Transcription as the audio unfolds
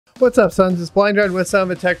What's up, sons? It's Blind Red with Son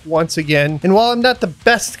of a Tech once again. And while I'm not the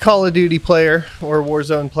best Call of Duty player or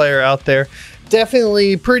Warzone player out there,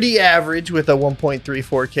 definitely pretty average with a 1.34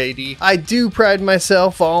 KD, I do pride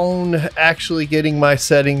myself on actually getting my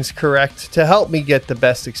settings correct to help me get the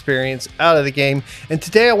best experience out of the game. And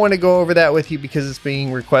today I want to go over that with you because it's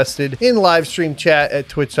being requested in live stream chat at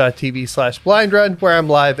twitch.tv/blindrun, where I'm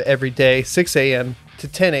live every day, 6 a.m. to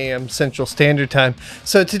 10 a.m. Central Standard Time.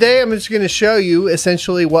 So today I'm just going to show you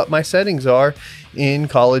essentially what my settings are in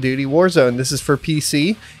Call of Duty Warzone. This is for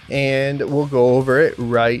PC and we'll go over it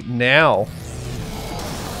right now.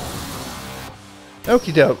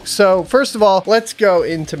 Okie doke. So first of all, let's go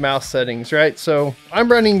into mouse settings, right? So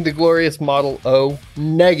I'm running the glorious Model O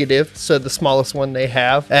negative, so the smallest one they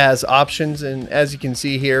have as options. And as you can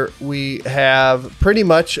see here, we have pretty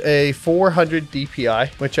much a 400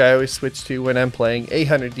 DPI, which I always switch to when I'm playing.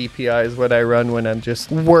 800 DPI is what I run when I'm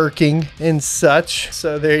just working and such.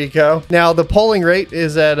 So there you go. Now the polling rate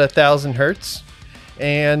is at 1000 Hertz.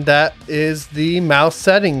 And that is the mouse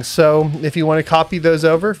settings. So if you want to copy those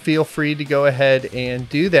over, feel free to go ahead and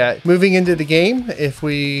do that. Moving into the game, if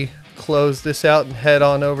we close this out and head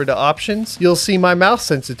on over to options, you'll see my mouse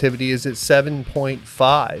sensitivity is at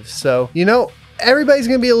 7.5. So, you know, everybody's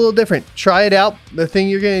going to be a little different. Try it out. The thing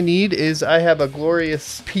you're going to need is I have a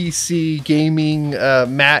glorious PC gaming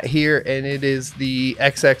mat here, and it is the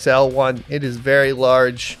XXL one. It is very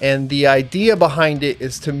large, and the idea behind it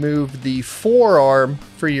is to move the forearm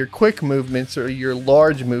for your quick movements or your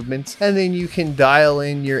large movements, and then you can dial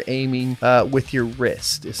in your aiming with your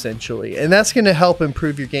wrist essentially, and that's going to help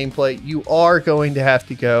improve your gameplay. You are going to have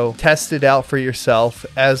to go test it out for yourself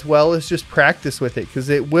as well as just practice with it, because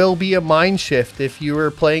it will be a mind shift. If you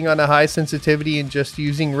are playing on a high sensitivity and just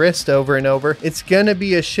using wrist over and over, it's going to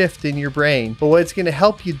be a shift in your brain. But what it's going to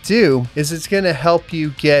help you do is it's going to help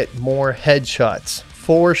you get more headshots.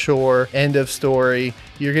 For sure, end of story.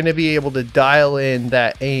 You're going to be able to dial in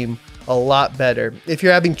that aim a lot better. If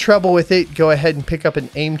you're having trouble with it, go ahead and pick up an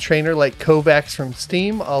aim trainer like Kovacs from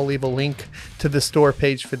Steam. I'll leave a link to the store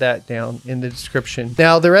page for that down in the description.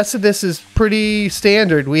 Now, the rest of this is pretty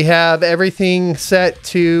standard. We have everything set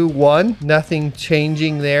to 1, nothing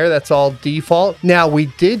changing there. That's all default. Now, we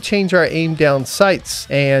did change our aim down sights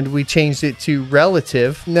and we changed it to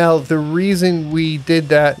relative. Now, the reason we did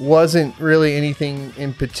that wasn't really anything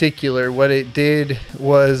in particular. What it did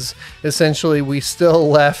was essentially we still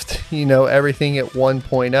left, you know, everything at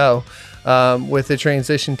 1.0 with the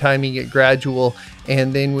transition timing at gradual,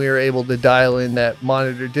 and then we were able to dial in that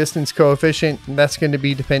monitor distance coefficient, and that's going to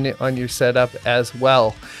be dependent on your setup as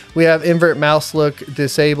well. We have invert mouse look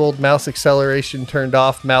disabled, mouse acceleration turned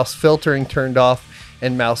off, mouse filtering turned off,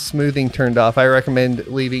 and mouse smoothing turned off. I recommend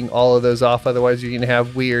leaving all of those off, otherwise you're going to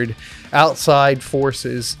have weird outside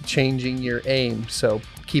forces changing your aim, so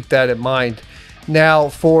keep that in mind. Now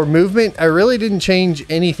for movement, I really didn't change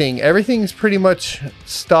anything. Everything's pretty much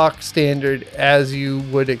stock standard as you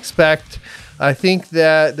would expect. I think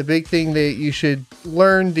that the big thing that you should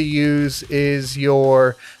learn to use is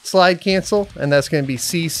your slide cancel, and that's going to be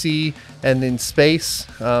CC and then space.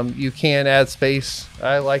 You can add space.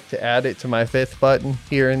 I like to add it to my 5th button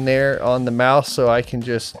here and there on the mouse, so I can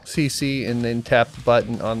just CC and then tap the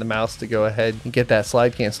button on the mouse to go ahead and get that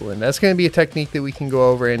slide cancel in. That's going to be a technique that we can go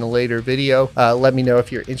over in a later video. Let me know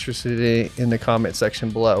if you're interested in it in the comment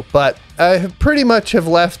section below. But I pretty much have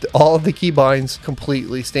left all of the keybinds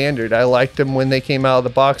completely standard. I liked them when they came out of the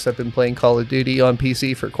box. I've been playing Call of Duty on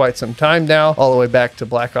PC for quite some time now, all the way back to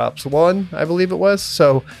Black Ops 1, I believe it was.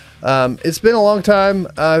 So it's been a long time.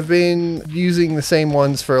 I've been using the same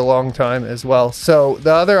ones for a long time as well. So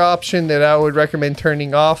the other option that I would recommend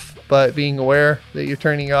turning off, but being aware that you're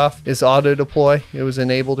turning off, is auto deploy. It was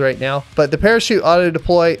enabled right now, but the parachute auto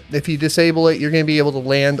deploy, if you disable it, you're going to be able to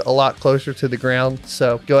land a lot closer to the ground.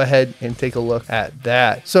 So go ahead and take a look at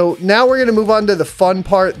that. So now we're going to move on to the fun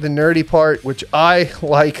part, the nerdy part, which I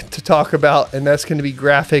like to talk about, and that's going to be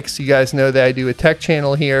graphics. You guys know that I do a tech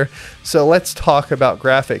channel here, so let's talk about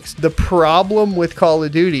graphics. The problem with Call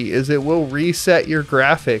of Duty is it will reset your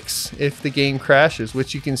graphics if the game crashes,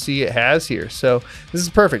 which you can see it has here. So this is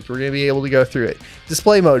perfect. We're going to be able to go through it.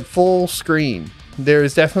 Display mode, full screen. There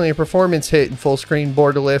is definitely a performance hit in full screen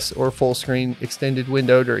borderless or full screen extended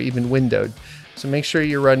windowed or even windowed. So make sure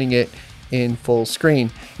you're running it in full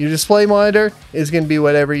screen. Your display monitor is going to be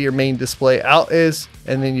whatever your main display out is.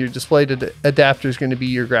 and then your display adapter is going to be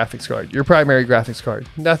your graphics card, your primary graphics card.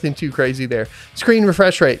 Nothing too crazy there. Screen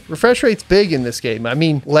refresh rate. Refresh rate's big in this game. I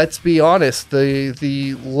mean, let's be honest,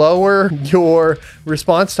 the lower your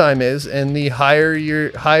response time is and the higher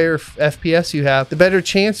FPS you have, the better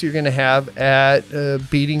chance you're going to have at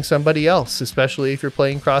beating somebody else, especially if you're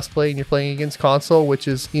playing crossplay and you're playing against console, which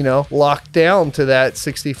is, you know, locked down to that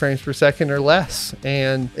 60 frames per second or less.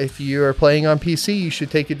 And if you are playing on PC, you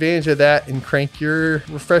should take advantage of that and crank your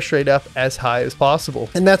refresh rate up as high as possible.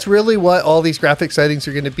 And that's really what all these graphic settings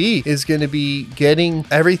are going to be, is going to be getting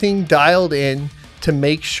everything dialed in to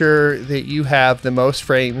make sure that you have the most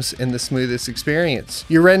frames and the smoothest experience.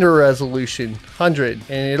 Your render resolution, 100,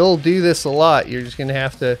 and it'll do this a lot. You're just going to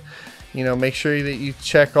have to, you know, make sure that you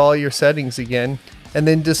check all your settings again. And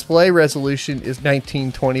then display resolution is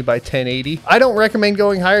 1920 by 1080. I don't recommend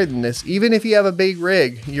going higher than this. Even if you have a big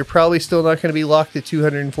rig, you're probably still not going to be locked at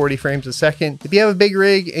 240 frames a second. If you have a big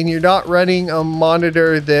rig and you're not running a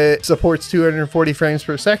monitor that supports 240 frames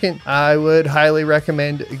per second, I would highly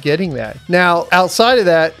recommend getting that. Now, outside of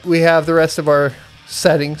that, we have the rest of our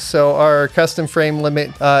settings. So our custom frame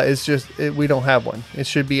limit is just, we don't have one. It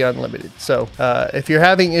should be unlimited. So if you're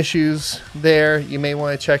having issues there, you may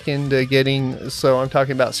want to check into getting, so I'm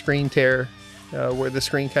talking about screen tear, where the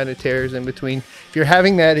screen kind of tears in between. If you're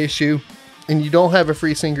having that issue and you don't have a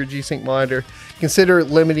FreeSync or G-Sync monitor, consider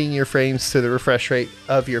limiting your frames to the refresh rate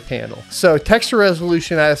of your panel. So texture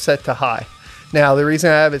resolution I have set to high. Now, the reason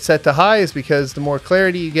I have it set to high is because the more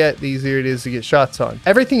clarity you get, the easier it is to get shots on.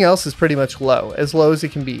 Everything else is pretty much low as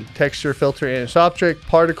it can be. Texture, filter, anisotropic,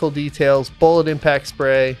 particle details, bullet impact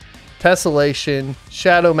spray, tessellation,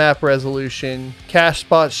 shadow map resolution, cache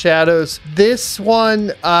spot shadows. This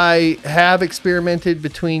one I have experimented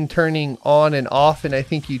between turning on and off, and I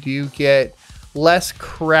think you do get less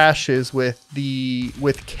crashes with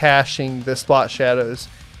caching the spot shadows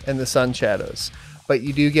and the sun shadows, but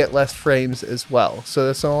you do get less frames as well. So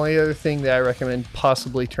that's the only other thing that I recommend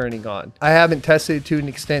possibly turning on. I haven't tested it to an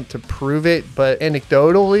extent to prove it, but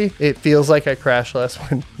anecdotally, it feels like I crash less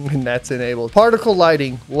when that's enabled. Particle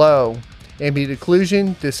lighting, low. Ambient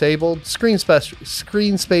occlusion, disabled. Screen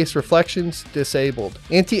space reflections, disabled.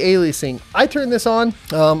 Anti-aliasing, I turn this on.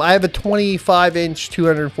 I have a 25-inch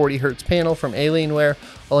 240 hertz panel from Alienware.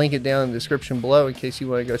 I'll link it down in the description below in case you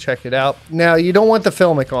want to go check it out. Now, you don't want the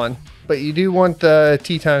filmic on, but you do want the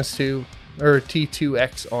T2 or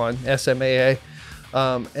T2X on, SMAA.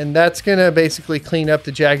 And that's going to basically clean up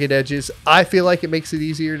the jagged edges. I feel like it makes it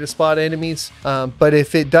easier to spot enemies. But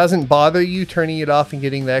if it doesn't bother you, turning it off and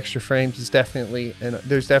getting the extra frames is definitely,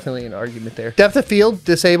 there's definitely an argument there. Depth of field,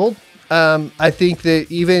 disabled. I think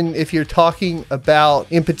that even if you're talking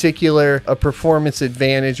about, in particular, a performance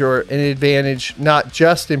advantage or an advantage not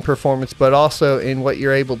just in performance, but also in what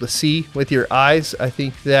you're able to see with your eyes, I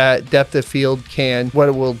think that depth of field what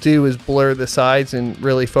it will do is blur the sides and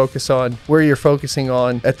really focus on where you're focusing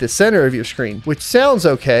on at the center of your screen, which sounds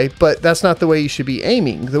okay, but that's not the way you should be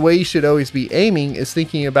aiming. The way you should always be aiming is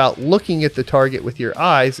thinking about looking at the target with your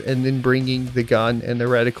eyes and then bringing the gun and the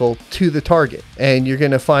reticle to the target. And you're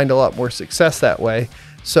going to find a lot more success that way.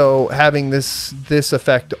 So having this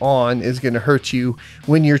effect on is going to hurt you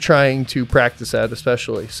when you're trying to practice that,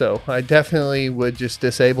 especially. So I definitely would just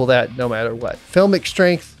disable that no matter what. Filmic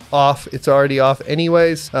strength, off. It's already off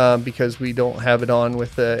anyways, because we don't have it on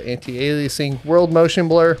with the anti-aliasing. World motion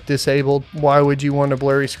blur, disabled. Why would you want a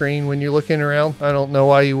blurry screen when you're looking around? I don't know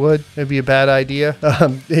why you would. It'd be a bad idea.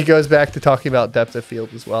 It goes back to talking about depth of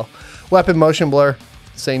field as well. Weapon motion blur,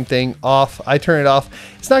 same thing, off. I turn it off.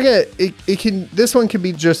 It's not gonna, this one can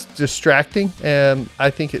be just distracting, and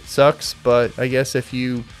I think it sucks, but I guess if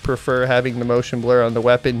you prefer having the motion blur on the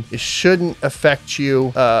weapon, it shouldn't affect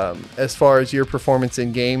you as far as your performance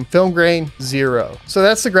in game. Film grain, 0. So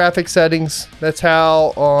that's the graphic settings. That's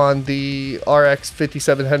how on the RX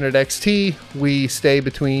 5700 XT we stay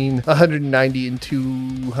between 190 and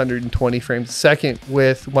 220 frames a second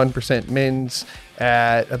with 1% mins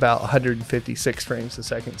at about 156 frames a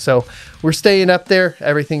second. So we're staying up there.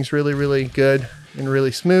 Everything's really, really good and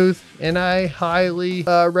really smooth. And I highly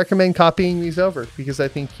recommend copying these over because I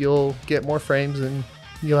think you'll get more frames and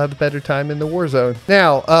you'll have a better time in the Warzone.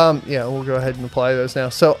 Now, yeah, we'll go ahead and apply those now.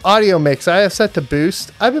 So audio mix, I have set to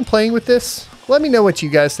boost. I've been playing with this. Let me know what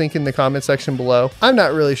you guys think in the comment section below. I'm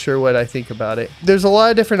not really sure what I think about it. There's a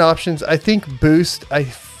lot of different options. I think boost, I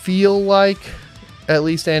feel like, at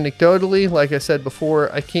least anecdotally, like I said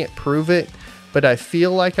before, I can't prove it, but I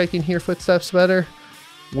feel like I can hear footsteps better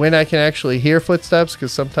when I can actually hear footsteps,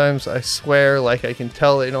 because sometimes I swear like I can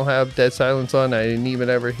tell they don't have dead silence on. I didn't even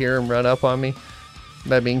ever hear them run up on me.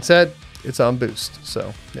 That being said, it's on boost,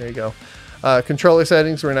 so there you go. Controller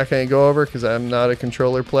settings, we're not going to go over because I'm not a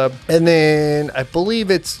controller pleb. And then I believe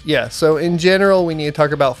it's, yeah, so in general, we need to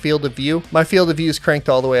talk about field of view. My field of view is cranked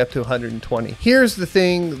all the way up to 120. Here's the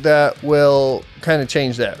thing that will kind of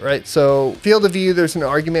change that, right? So field of view, there's an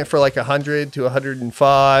argument for like 100 to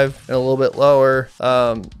 105 and a little bit lower,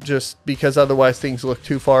 just because otherwise things look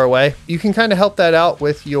too far away. You can kind of help that out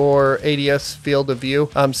with your ADS field of view.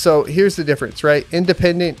 So here's the difference, right?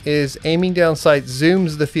 Independent is aiming down sight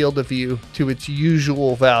zooms the field of view to its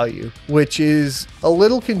usual value, which is a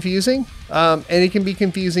little confusing. And it can be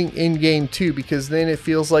confusing in game too, because then it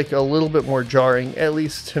feels like a little bit more jarring, at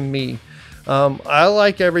least to me. I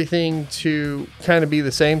like everything to kind of be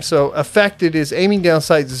the same. So affected is aiming down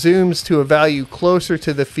sight zooms to a value closer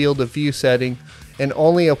to the field of view setting and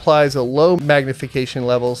only applies a low magnification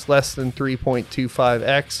levels less than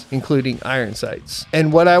 3.25x, including iron sights.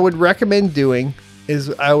 And what I would recommend doing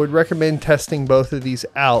is I would recommend testing both of these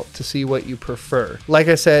out to see what you prefer. Like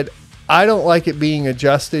I said, I don't like it being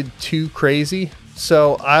adjusted too crazy.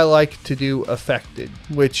 So I like to do affected,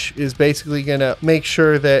 which is basically going to make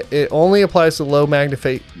sure that it only applies to low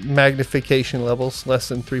magnification levels, less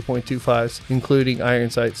than 3.25s, including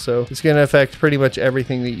iron sights. So it's going to affect pretty much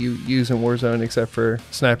everything that you use in Warzone except for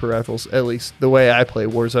sniper rifles, at least the way I play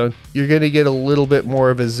Warzone. You're going to get a little bit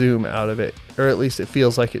more of a zoom out of it, or at least it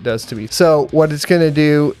feels like it does to me. So what it's going to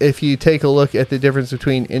do, if you take a look at the difference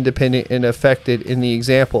between independent and affected in the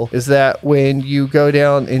example, is that when you go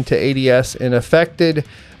down into ADS and affected,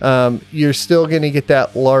 you're still going to get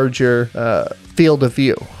that larger field of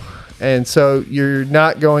view. And so you're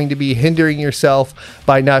not going to be hindering yourself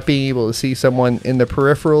by not being able to see someone in the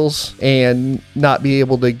peripherals and not be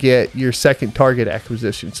able to get your second target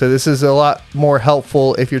acquisition. So this is a lot more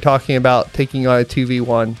helpful if you're talking about taking on a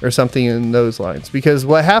 2v1 or something in those lines, because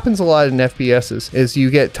what happens a lot in FPSs is you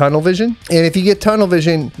get tunnel vision. And if you get tunnel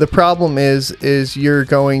vision, the problem is you're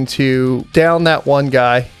going to down that one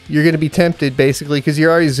guy. You're going to be tempted basically because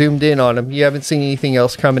you're already zoomed in on him. You haven't seen anything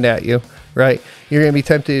else coming at you, right? You're going to be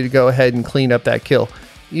tempted to go ahead and clean up that kill.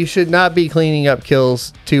 You should not be cleaning up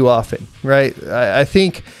kills too often, right? I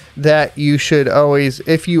think that you should always,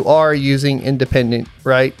 if you are using independent,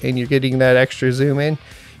 right, and you're getting that extra zoom in,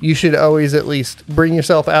 you should always at least bring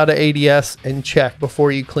yourself out of ADS and check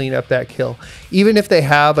before you clean up that kill. Even if they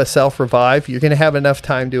have a self-revive, you're going to have enough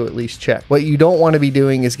time to at least check. What you don't want to be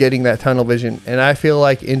doing is getting that tunnel vision. And I feel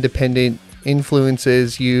like independent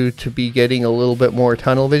influences you to be getting a little bit more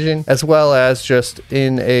tunnel vision, as well as just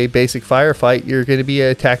in a basic firefight, you're going to be at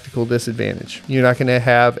a tactical disadvantage. You're not going to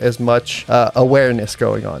have as much awareness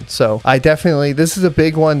going on. So I definitely, this is a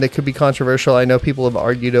big one that could be controversial. I know people have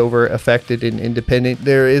argued over affected and independent.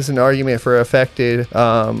 There is an argument for affected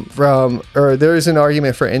there is an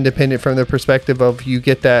argument for independent from the perspective of you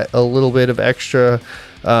get that a little bit of extra.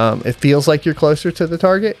 It feels like you're closer to the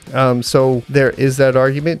target. So there is that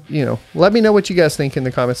argument. You know, let me know what you guys think in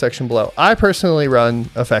the comment section below. I personally run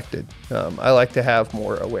affected. I like to have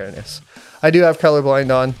more awareness. I do have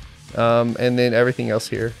colorblind on, and then everything else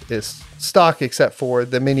here is stock except for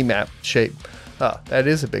the mini map shape. That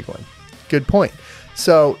is a big one. Good point.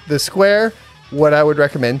 So the square, what I would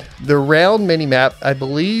recommend, the round mini map, I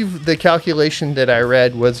believe the calculation that I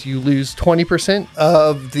read was you lose 20%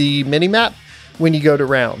 of the mini map when you go to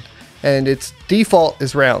round, and its default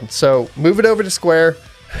is round. So move it over to square,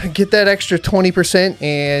 get that extra 20%,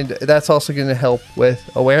 and that's also going to help with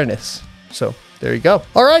awareness. So there you go.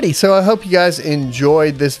 Alrighty, so I hope you guys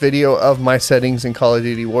enjoyed this video of my settings in Call of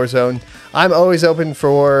Duty Warzone. I'm always open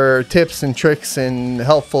for tips and tricks and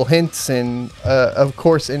helpful hints, and of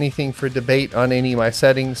course anything for debate on any of my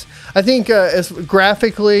settings. I think as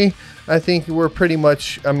graphically, I think we're pretty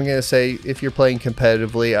much, I'm going to say, if you're playing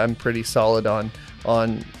competitively, I'm pretty solid on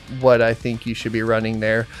what I think you should be running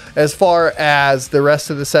there. As far as the rest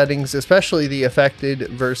of the settings, especially the affected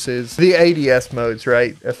versus the ADS modes,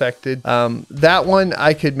 right? Affected. That one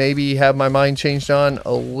I could maybe have my mind changed on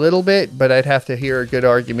a little bit, but I'd have to hear a good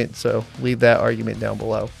argument. So leave that argument down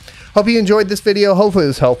below. Hope you enjoyed this video. Hopefully it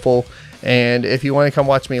was helpful. And if you want to come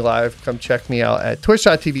watch me live, come check me out at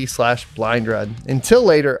twitch.tv/blindrun. Until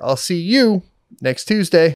later, I'll see you next Tuesday.